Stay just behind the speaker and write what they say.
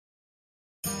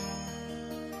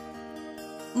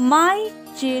My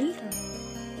children,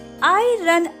 I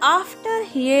run after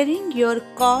hearing your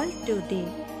call today.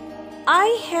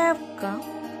 I have come.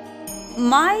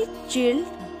 My children,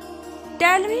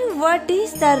 tell me what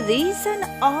is the reason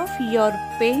of your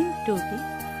pain today?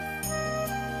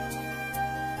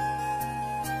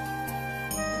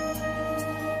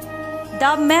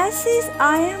 The message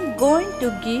I am going to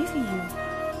give you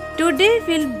today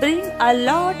will bring a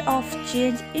lot of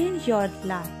change in your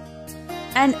life,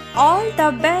 and all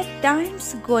the bad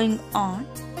times going on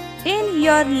in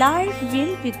your life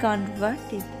will be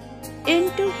converted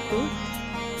into good.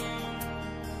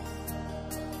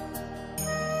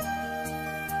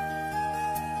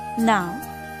 Now,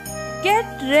 get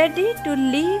ready to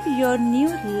live your new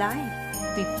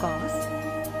life, because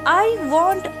I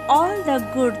want all the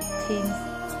good things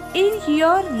in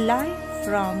your life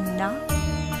from now.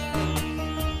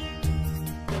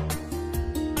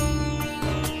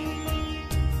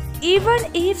 Even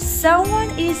if someone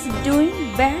is doing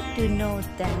bad, to know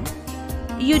that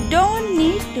you don't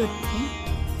need to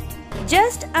think.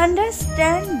 Just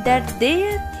understand that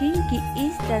their thinking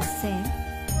is the same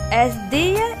as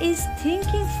their is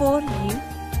thinking for you,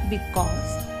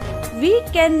 because we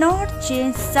cannot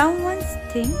change someone's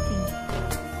thinking.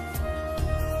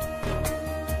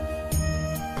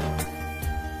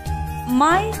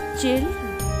 My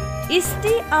children,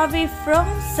 stay away from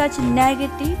such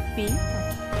negative people,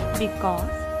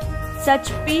 because such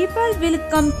people will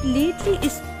completely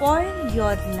spoil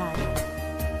your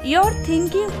life. Your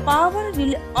thinking power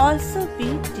will also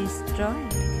be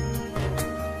destroyed.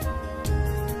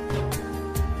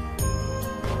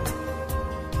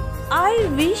 I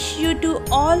wish you to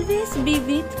always be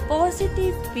with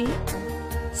positive people,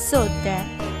 so that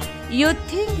you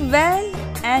think well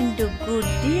and do good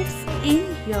deeds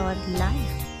in your life.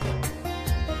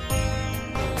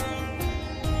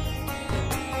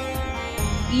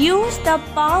 Use the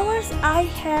powers I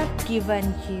have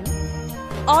given you.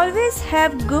 Always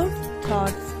have good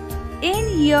thoughts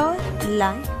in your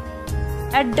life.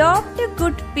 Adopt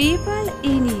good people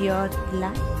in your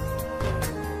life.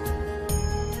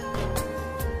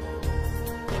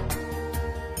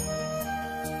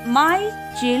 My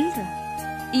children,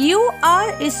 you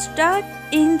are stuck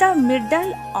in the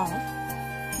middle of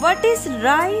what is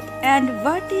right and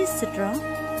what is wrong.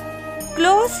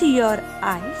 Close your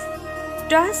eyes,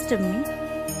 trust me,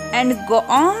 and go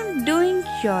on doing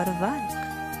your work.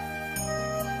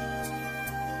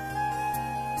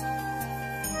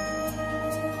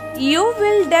 You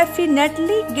will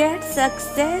definitely get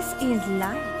success in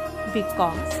life,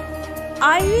 because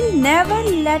I will never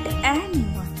let anyone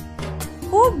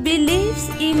who believes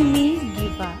in me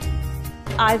give up.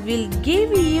 I will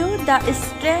give you the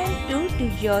strength to do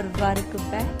your work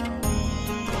better.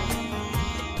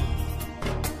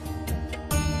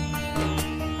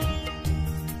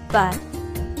 But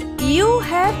you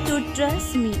have to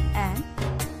trust me and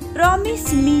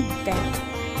promise me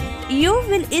that you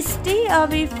will stay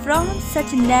away from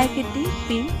such negative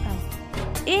people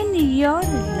in your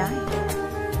life.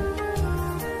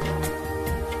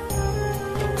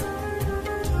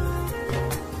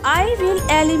 I will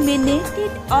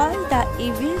eliminate all the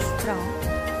evils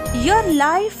from your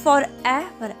life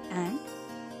forever, and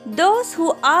those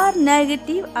who are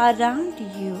negative around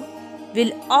you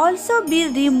will also be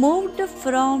removed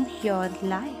from your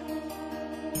life.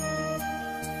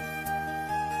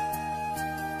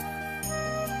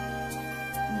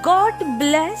 God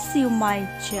bless you, my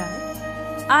child.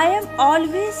 I am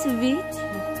always with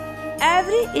you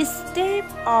every step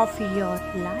of your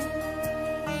life.